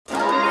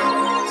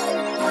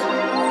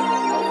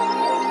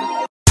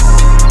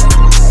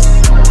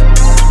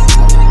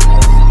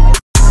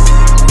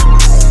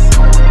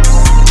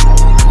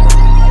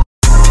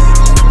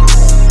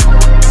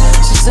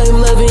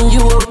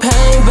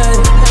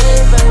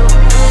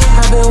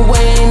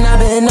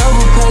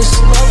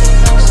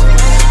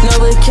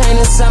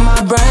inside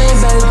my brain,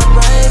 baby.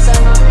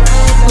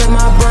 With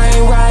my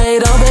brain right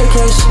on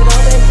vacation.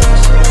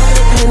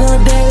 Ain't no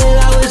day that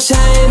I would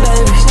change,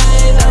 baby.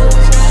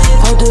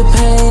 Hold the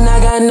pain, I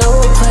got no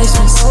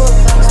replacements.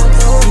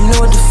 You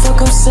know what the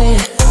fuck I'm saying.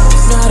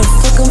 Know how the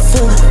fuck I'm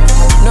feeling.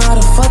 Know how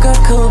the fuck I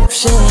come.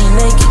 Shit ain't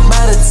naked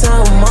by the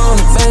time I'm on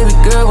it, baby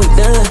girl. We